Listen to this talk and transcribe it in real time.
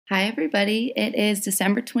Hi, everybody. It is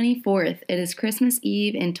December 24th. It is Christmas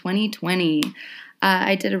Eve in 2020.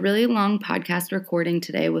 I did a really long podcast recording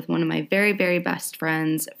today with one of my very, very best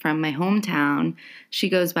friends from my hometown. She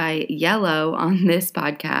goes by Yellow on this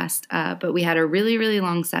podcast, but we had a really, really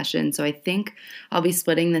long session, so I think I'll be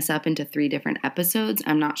splitting this up into 3 different episodes.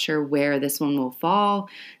 I'm not sure where this one will fall,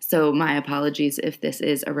 so my apologies if this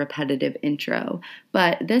is a repetitive intro.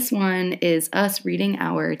 But this one is us reading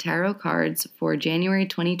our tarot cards for January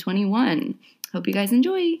 2021. Hope you guys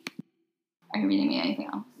enjoy. Are you reading me anything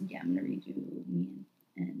else? Yeah, I'm gonna read you me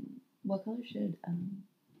and what color should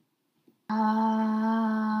A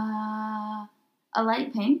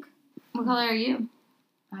light pink. What color are you?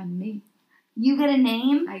 I'm me. You get a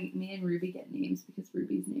name? Me and Ruby get names because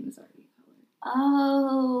Ruby's name is already a color.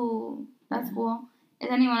 Oh, that's cool. Is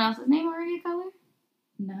anyone else's name already a color?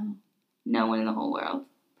 No. No one in the whole world.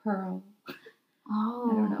 Pearl. Oh.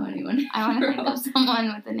 I don't know anyone. I want to think of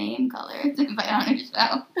someone with a name color to invite on our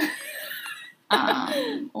show.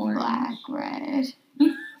 Orange. Black, red.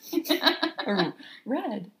 Or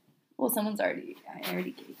red. Well, I already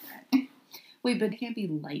gave red. Wait, but it can't be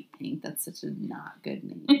light pink. That's such a not good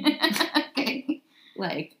name. Okay.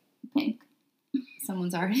 Like, Pink.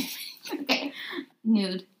 someone's already pink. Okay.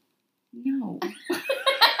 Nude. No.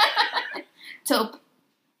 Taupe.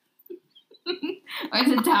 Or is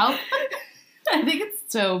it taupe? I think it's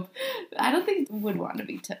taupe. I don't think it would want to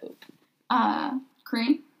be taupe.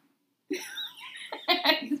 Cream.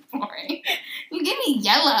 It's boring. You give me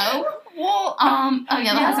yellow. Well,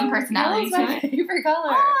 yellow has some personality to my it. favorite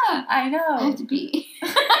color. Ah, I know. I have to pee.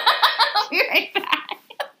 I'll be right back.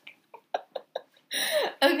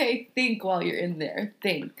 Okay, think while you're in there.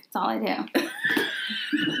 Think. That's all I do.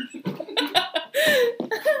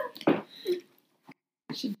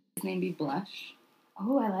 Should his name be Blush?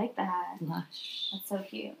 Oh, I like that. Blush. That's so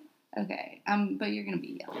cute. Okay. But you're gonna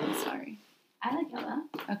be Yellow. Sorry. I like yellow.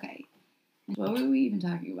 Okay. What were we even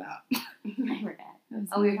talking about? I forget.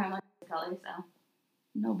 Oh, we were talking about the colors, though.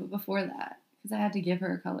 No, but before that, because I had to give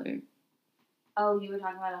her a color. Oh, you were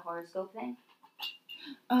talking about a horoscope thing?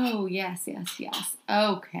 Oh, yes.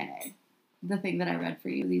 Okay. The thing that I read for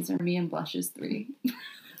you. These are me and Blush's 3.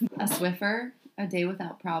 A Swiffer, a day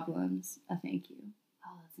without problems, a thank you.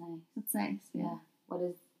 Oh, that's nice. That's nice. Yeah. What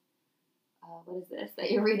is this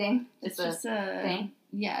that you're reading? It's just a thing?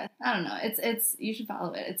 Yeah. I don't know. It's you should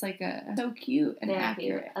follow it. It's like so cute and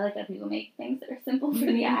accurate. Cute. I like that people make things that are simple for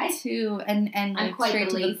the Me eye. too. And I'm like quite straight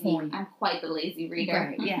the lazy. to the point. I'm quite the lazy reader.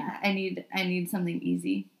 Right. Yeah. I need something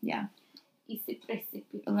easy. Yeah. Easy.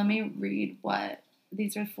 Let me read what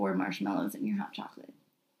these are 4 marshmallows in your hot chocolate.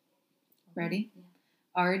 Ready? Yeah.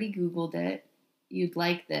 Already Googled it. You'd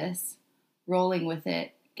like this. Rolling with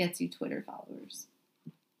it gets you Twitter followers.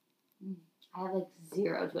 I have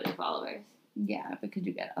 0 Twitter followers. Yeah, but could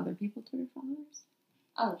you get other people Twitter followers?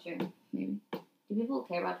 Oh, sure. Maybe. Do people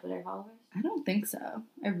care about Twitter followers? I don't think so.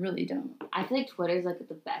 I really don't. I feel like Twitter's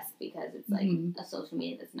the best because it's a social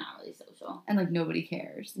media that's not really social. And nobody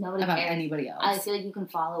cares. Nobody about cares. Anybody else. I feel like you can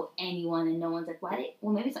follow anyone and no one's like, why?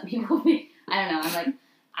 Well, maybe some people. I don't know. I'm like,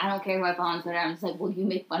 I don't care who I follow on Twitter. I'm just like, will you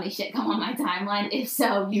make funny shit come on my timeline? If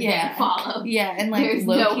so, you get followed. Yeah, and there's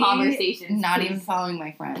no conversations. Not even following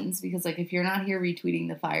my friends because if you're not here retweeting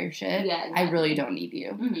the fire shit, yeah, exactly. I really don't need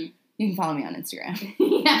you. Mm-hmm. You can follow me on Instagram.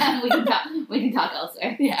 Yeah, we can talk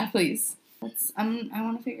elsewhere. Yeah, please. I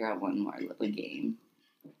want to figure out one more little game.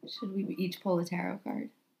 Should we each pull a tarot card?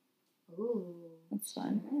 Ooh, that's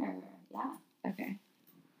fun. Sure. Yeah. Okay.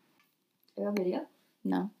 Are you on video?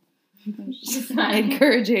 No. Just not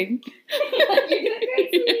encouraging. You're gonna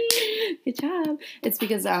encourage me. Good job. It's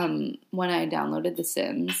because when I downloaded The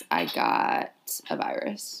Sims, I got a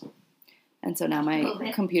virus. And so now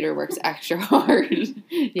my computer works extra hard.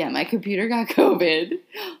 Yeah, my computer got COVID.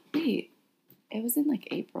 Wait, it was in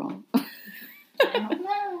April. I don't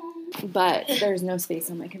know. But there's no space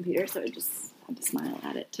on my computer, so I just had to smile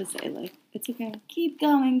at it to say, it's okay. Keep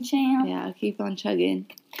going, champ. Yeah, I'll keep on chugging.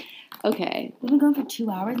 Okay. We've been going for 2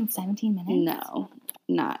 hours and 17 minutes? No,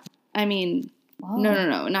 not. I mean, Whoa.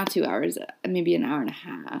 No, not 2 hours. Maybe an hour and a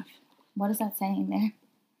half. What is that saying there?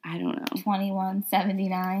 I don't know.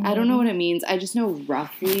 21:79. I don't know what it means. I just know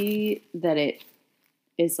roughly that it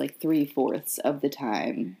is 3/4 of the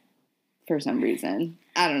time for some reason.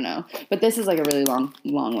 I don't know. But this is a really long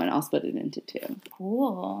one. I'll split it into 2.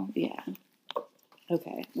 Cool. Yeah.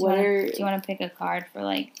 Okay. Do you want to pick a card for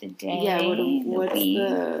the day? Yeah. What's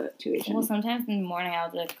the situation? Well, sometimes in the morning I'll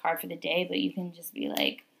do a card for the day, but you can just be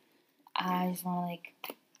I just want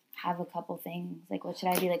to have a couple things. What should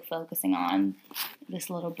I be focusing on this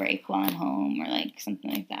little break while I'm home, or something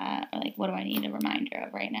like that, or what do I need a reminder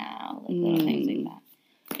of right now? Little things like that.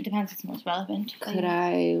 It depends what's most relevant. Could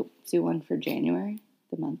I do one for January,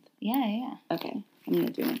 the month? Yeah. Okay. I'm going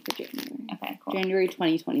to do one for January. Okay, cool. January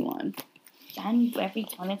 2021. January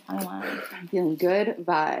 2021. I'm feeling good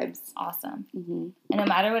vibes. Awesome. Mm-hmm. And no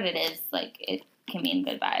matter what it is, like, it can mean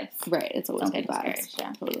good vibes. Right. It's always Don't good get vibes. discouraged,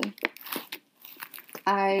 yeah. Totally.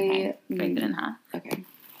 Okay, break it in half. Okay.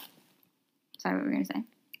 Sorry, what were we going to say?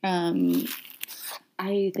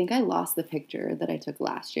 I think I lost the picture that I took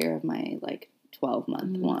last year of my,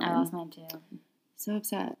 12-month one. I lost mine, too. So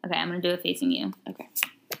upset. Okay, I'm going to do it facing you. Okay.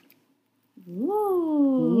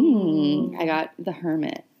 Ooh. I got the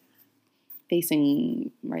Hermit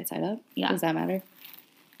facing right side up. Yeah. Does that matter?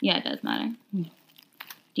 Yeah, it does matter. Do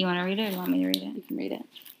you want to read it or do you want me to read You can read it.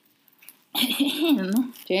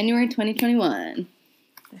 it? January 2021.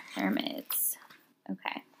 The Hermit.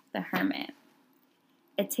 Okay, the Hermit.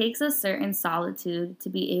 It takes a certain solitude to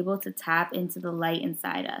be able to tap into the light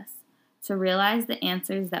inside us, to realize the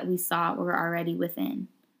answers that we sought were already within.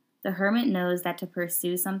 The Hermit knows that to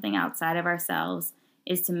pursue something outside of ourselves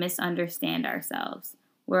is to misunderstand ourselves.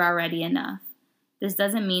 We're already enough. This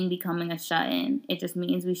doesn't mean becoming a shut-in. It just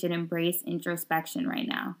means we should embrace introspection right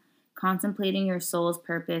now, contemplating your soul's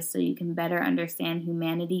purpose so you can better understand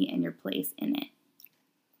humanity and your place in it.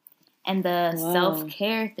 And the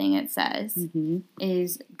self-care thing it says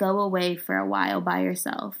is go away for a while by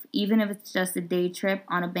yourself, even if it's just a day trip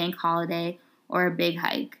on a bank holiday or a big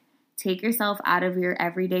hike. Take yourself out of your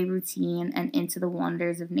everyday routine and into the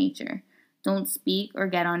wonders of nature. Don't speak or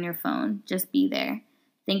get on your phone. Just be there.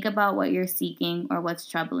 Think about what you're seeking or what's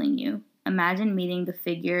troubling you. Imagine meeting the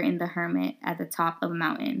figure in the Hermit at the top of a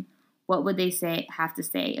mountain. What would they have to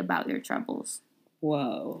say about your troubles?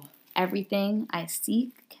 Whoa. Everything I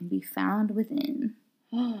seek can be found within.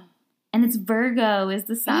 And it's Virgo is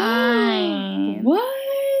the sign. What?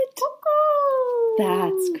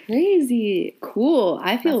 That's crazy. Cool.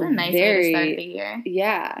 I feel That's a nice very way to start the year.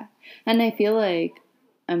 Yeah. And I feel like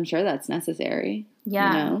I'm sure that's necessary.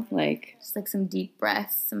 Yeah. You know, just some deep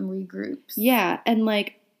breaths, some regroups. Yeah. And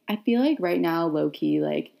I feel like right now, low key,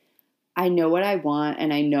 I know what I want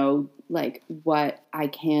and I know what I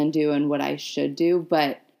can do and what I should do,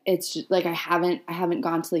 but it's just I haven't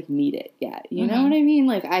gone to meet it yet. You know what I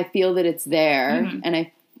mean? I feel that it's there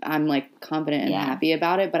and I'm confident and happy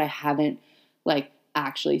about it, but I haven't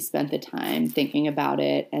actually spent the time thinking about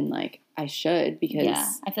it, and I should,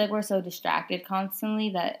 because I feel like we're so distracted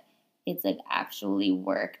constantly that it's actually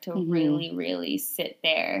work to really, really sit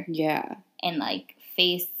there. Yeah. And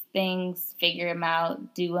face things, figure them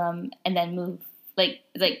out, do them, and then move. It's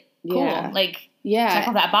cool. Yeah. Check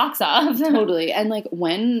all that box off. Totally. And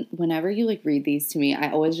whenever you read these to me,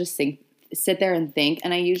 I always just sit there and think,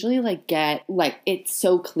 and I usually get it's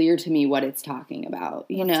so clear to me what it's talking about,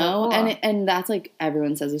 you know? So cool. And that's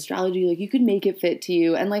everyone says astrology, you could make it fit to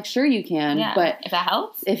you, and sure you can, but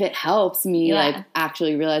if it helps me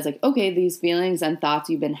actually realize okay, these feelings and thoughts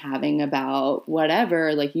you've been having about whatever,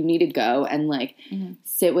 you need to go and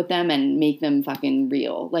sit with them and make them fucking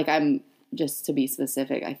real. I'm, just to be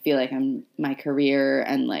specific, I feel my career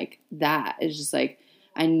and that is just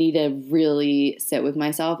I need to really sit with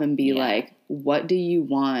myself and be what do you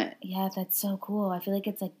want? Yeah, that's so cool. I feel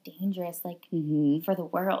it's dangerous, for the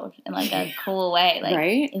world in a cool way.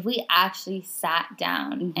 Right? If we actually sat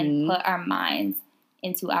down and put our minds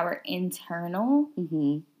into our internal,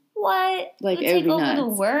 what? It would take be over nuts. The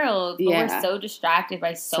world. But yeah. we're so distracted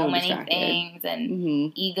by so many things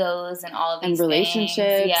and egos and all of these and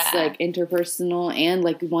relationships, things. Interpersonal and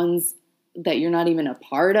ones that you're not even a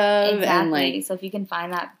part of. Exactly. And so if you can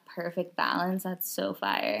find that perfect balance, that's so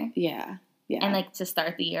fire. Yeah. Yeah. And to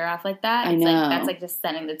start the year off like that, I know. That's just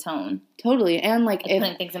setting the tone. Totally. And if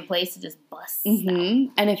putting things in place to just bust.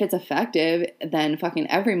 And if it's effective, then fucking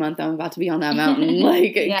every month I'm about to be on that mountain,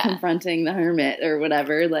 confronting the Hermit or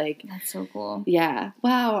whatever. That's so cool. Yeah.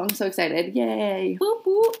 Wow. I'm so excited. Yay. Boop,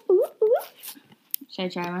 boop, boop, boop. Should I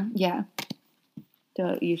try one? Yeah.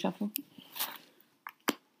 Do you shuffle?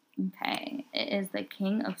 Okay. It is the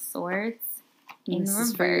King of Swords in this reverse.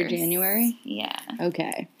 Is for your January? Yeah.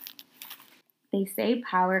 Okay. They say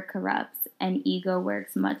power corrupts and ego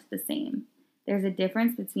works much the same. There's a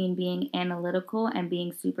difference between being analytical and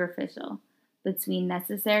being superficial, between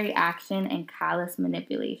necessary action and callous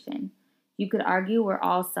manipulation. You could argue we're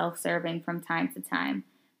all self-serving from time to time,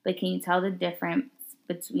 but can you tell the difference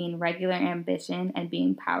between regular ambition and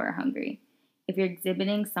being power hungry? If you're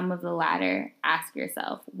exhibiting some of the latter, ask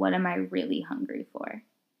yourself, what am I really hungry for?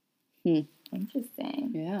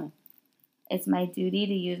 Interesting. Yeah. It's my duty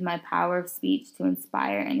to use my power of speech to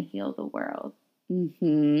inspire and heal the world.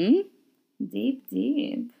 Deep.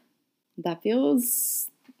 Deep. That feels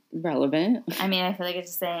relevant. I mean, I feel like it's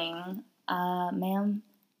just saying, ma'am,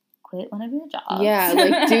 quit one of your jobs. Yeah,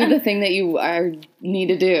 like, do the thing that you need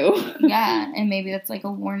to do. Yeah, and maybe that's like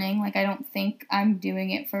a warning. Like, I don't think I'm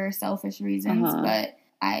doing it for selfish reasons, but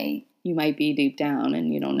you might be deep down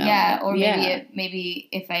and you don't know. Yeah, or maybe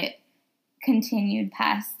if I continued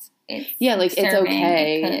past its like, serving, it's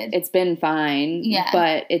okay. It's been fine. Yeah.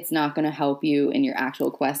 But it's not going to help you in your actual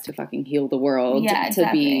quest to fucking heal the world. Yeah, exactly.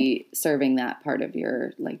 To be serving that part of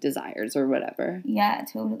your, like, desires or whatever. Yeah,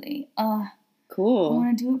 totally. Cool. I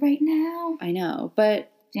want to do it right now. I know, but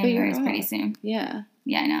January is pretty soon. Yeah.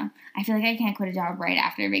 Yeah, I know. I feel like I can't quit a job right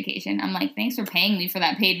after vacation. I'm like, thanks for paying me for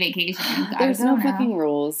that paid vacation. There's no fucking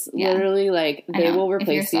rules. Yeah. Literally, like, they will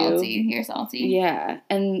replace you. If you're salty, you're salty. Yeah.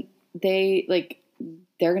 And they're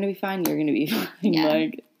going to be fine. You're going to be fine. Yeah.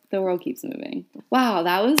 Like, the world keeps moving. Wow,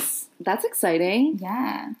 that's exciting.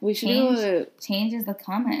 Yeah. We should change is the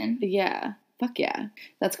coming. Yeah. Fuck yeah.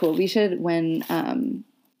 That's cool. We should, when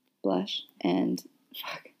Blush and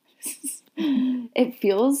fuck. It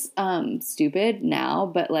feels stupid now,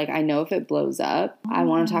 but, like, I know if it blows up, I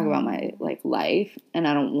want to talk about my, like, life, and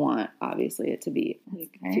I don't want, obviously, it to be,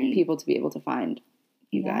 like, people to be able to find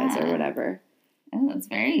you guys or whatever. Oh, that's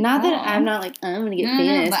very Not cool. that I'm not, like, I'm going to get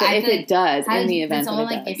famous, but if it does, in the event that it does. Did someone,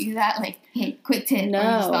 like, give you that, like, hey, quick tip, no, or you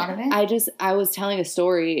just thought of it? I was telling a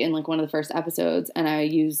story in, like, one of the first episodes, and I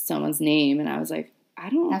used someone's name, and I was like,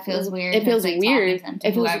 that feels weird. It feels like weird.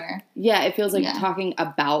 It feels, it feels like talking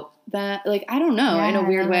about that. Like, I don't know, in a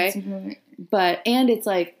weird way. But, and it's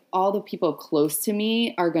like, all the people close to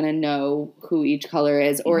me are going to know who each color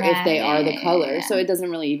is, or if they are the color. Yeah. So it doesn't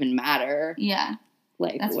really even matter. Yeah.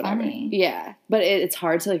 Like, that's whatever. Funny. Yeah. But it's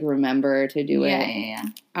hard to, like, remember to do it. Yeah.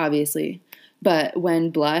 Obviously. But when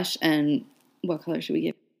Blush, and what color should we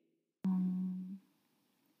give?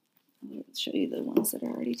 Let's show you the ones that are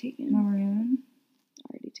already taken. Maroon.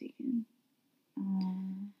 Already taken.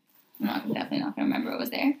 I'm definitely not going to remember what was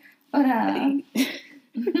there. But,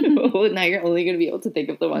 now you're only going to be able to think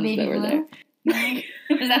of the ones baby that were blue? there.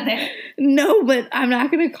 Was that there? No, but I'm not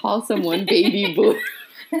going to call someone baby blue.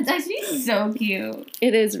 That's actually so cute.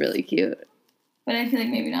 It is really cute. But I feel like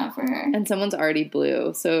maybe not for her. And someone's already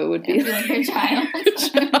blue, so it would be like her child.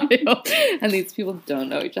 And these people don't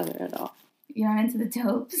know each other at all. You're not into the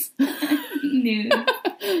taupes? Nude.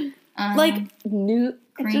 Like, nude.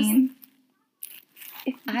 Cream.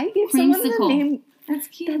 If I give someone the name, that's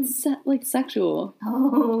cute. That's, like, sexual.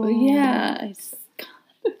 Oh. Yeah.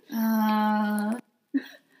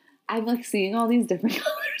 I'm, like, seeing all these different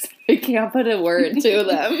colors. I can't put a word to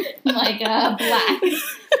them. Like, black.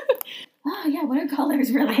 Oh, yeah, what are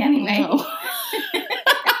colors really anyway?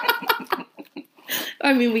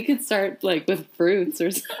 I mean, we could start, like, with fruits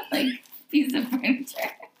or something. Like, piece of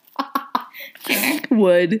furniture. Sure.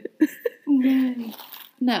 Wood. Wood.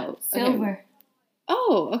 No. Silver. Okay.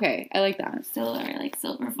 Oh, okay. I like that. Silver, like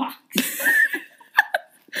silver fox.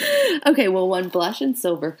 Okay, well, when Blush and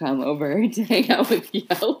Silver come over to hang out with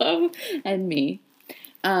Yellow and me,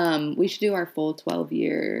 we should do our full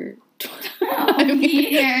 12-year... 12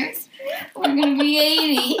 years. We're going to be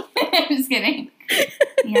 80. I'm just kidding.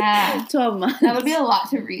 Yeah. 12 months. That would be a lot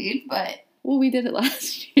to read, but... Well, we did it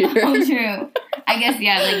last year. Oh, true. I guess,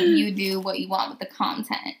 yeah, like, you do what you want with the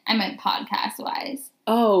content. I meant podcast-wise.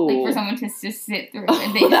 Oh. Like, for someone to just sit through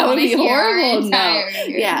it. They that would be horrible. No.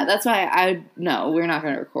 Yeah, that's why we're not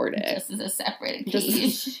going to record it. Just as a separate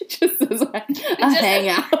page. Just as a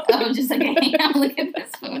hangout. Oh, just like a hangout. Look at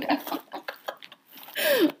this photo.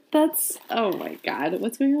 That's, oh my God.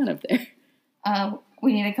 What's going on up there?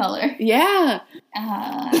 We need a color. Yeah.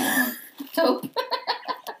 Taupe.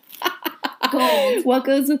 Gold. What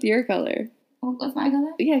goes with your color? What goes my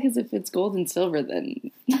color? Yeah, because if it's gold and silver,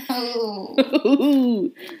 then...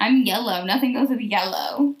 Oh. I'm yellow. Nothing goes with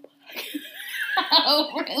yellow.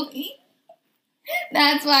 Oh, really?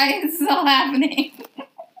 That's why this is all happening.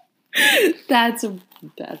 That's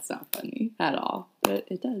not funny at all, but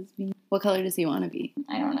it does mean. What color does he want to be?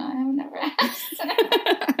 I don't know. I have never asked.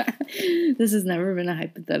 This has never been a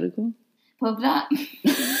hypothetical. Polka dot.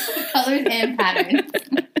 Colors and patterns.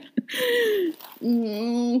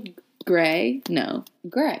 Gray? No.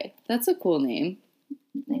 Gray. That's a cool name.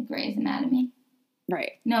 Like Grey's Anatomy?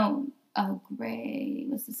 Right. No. Oh, Grey.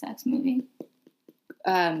 What's the sex movie?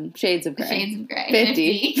 Shades of Grey. Shades of Grey.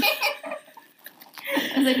 50.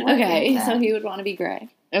 I was like, what okay, so he would want to be gray.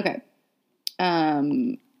 Okay.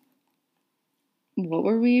 What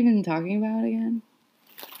were we even talking about again?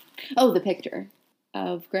 Oh, the picture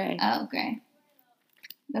of Gray. Oh, Gray.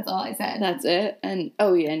 That's all I said. That's it? And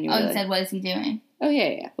you said, what is he doing? Oh,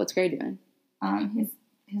 yeah. What's Gray doing?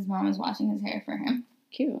 His mom is washing his hair for him.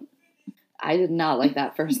 Cute. I did not like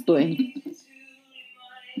that first blink.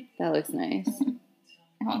 That looks nice.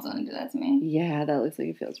 I want someone to do that to me. Yeah, that looks like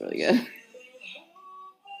it feels really good.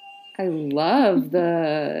 I love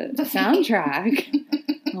the soundtrack.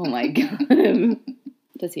 Oh my god.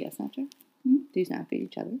 Does he have Snapchat? Hmm? Do you snap at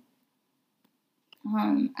each other?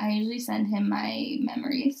 I usually send him my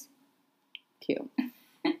memories. Cute.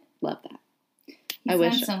 Love that. He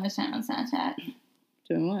spends so much time on Snapchat.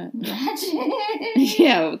 Doing what? Ratchet.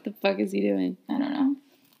 Yeah, what the fuck is he doing? I don't know.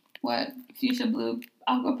 What? Fuchsia blue,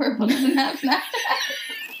 aqua purple doesn't have Snapchat.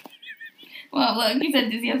 Well, look, he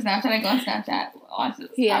said, does he have Snapchat? I go on Snapchat. Watch this.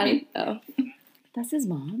 Yeah. Oh. That's his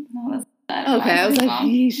mom? No, that's that. Okay, I was like,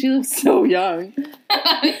 mom. she looks so young.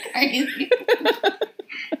 Crazy.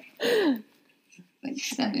 Like,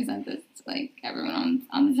 Stephanie sent this to, like, everyone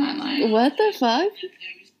on the timeline. What the fuck?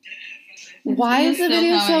 Why is the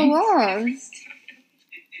video so long?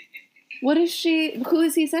 What is who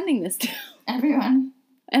is he sending this to? Everyone.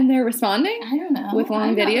 And they're responding? I don't know. With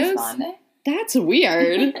long videos? That's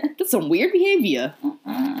weird. That's some weird behavior.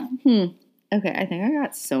 Okay, I think I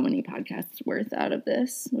got so many podcasts worth out of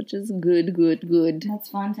this, which is good. That's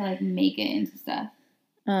fun to, like, make it into stuff.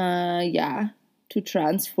 Yeah. To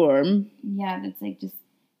transform. Yeah, that's, like,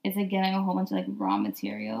 it's, like, getting a whole bunch of, like, raw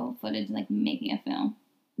material footage and, like, making a film.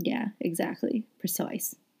 Yeah, exactly.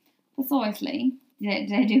 Precise. Precisely.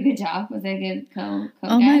 Did I do a good job? Was I a good co-guest?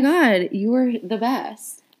 Oh my god, you were the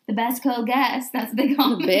best. The best co-guest. That's what they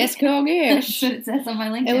call me. The best co-guest. That's what it says on my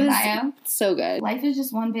LinkedIn bio. So good. Life is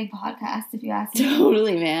just one big podcast, if you ask me.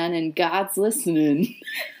 Totally, man. And God's listening.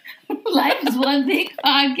 Life is one big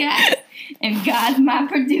podcast. And God's my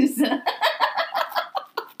producer.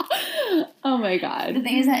 Oh my god. The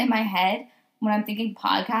thing is that in my head, when I'm thinking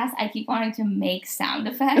podcast, I keep wanting to make sound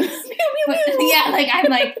effects. But yeah, like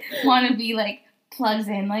I'm like want to be like plugs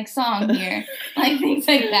in like song here, like things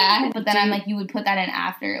like that. But then I'm like, you would put that in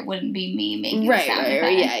after. It wouldn't be me making right, sound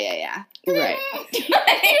right, effects. yeah. Right.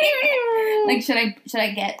 Like should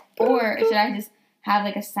I get or should I just have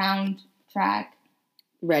like a soundtrack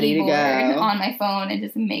ready to go on my phone and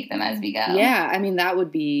just make them as we go? Yeah, I mean that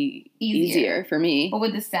would be easier for me. But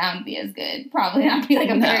would the sound be as good? Probably not. Be like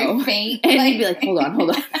a very faint. And you'd be like, hold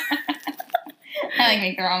on. I like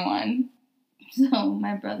make the wrong one. So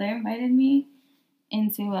my brother invited me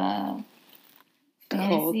into a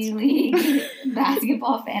fantasy league,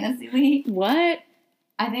 basketball fantasy league. What?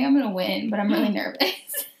 I think I'm gonna win, but I'm really nervous.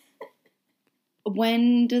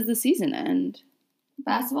 When does the season end?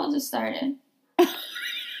 Basketball just started.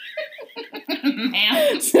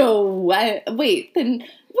 Man. So what? Wait,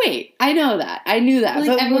 I know that. I knew that.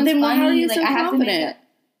 Like, but then funny. how are you like, so confident?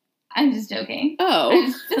 I'm just joking. Oh. I'm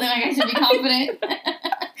just feeling like I should be confident.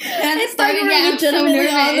 It's like we're legitimately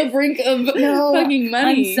on the brink of fucking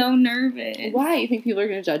money. I'm so nervous. Why? You think people are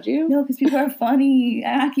going to judge you? No, because people are funny.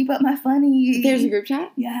 I keep up my funny. There's a group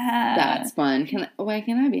chat? Yeah. That's fun. Why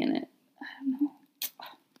can't I be in it? I don't know.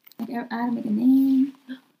 Like, I had to make a name.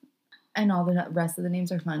 And all the rest of the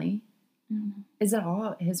names are funny? I don't know. Is it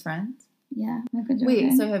all his friends? Yeah. Michael Jordan.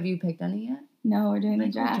 Wait, so have you picked any yet? No, we're doing the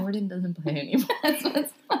draft. Jordan doesn't play anymore. That's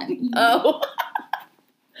what's funny. Oh.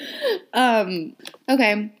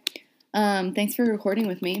 Okay. Thanks for recording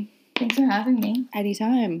with me. Thanks for having me.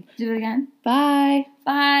 Anytime. Do it again. Bye.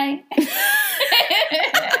 Bye.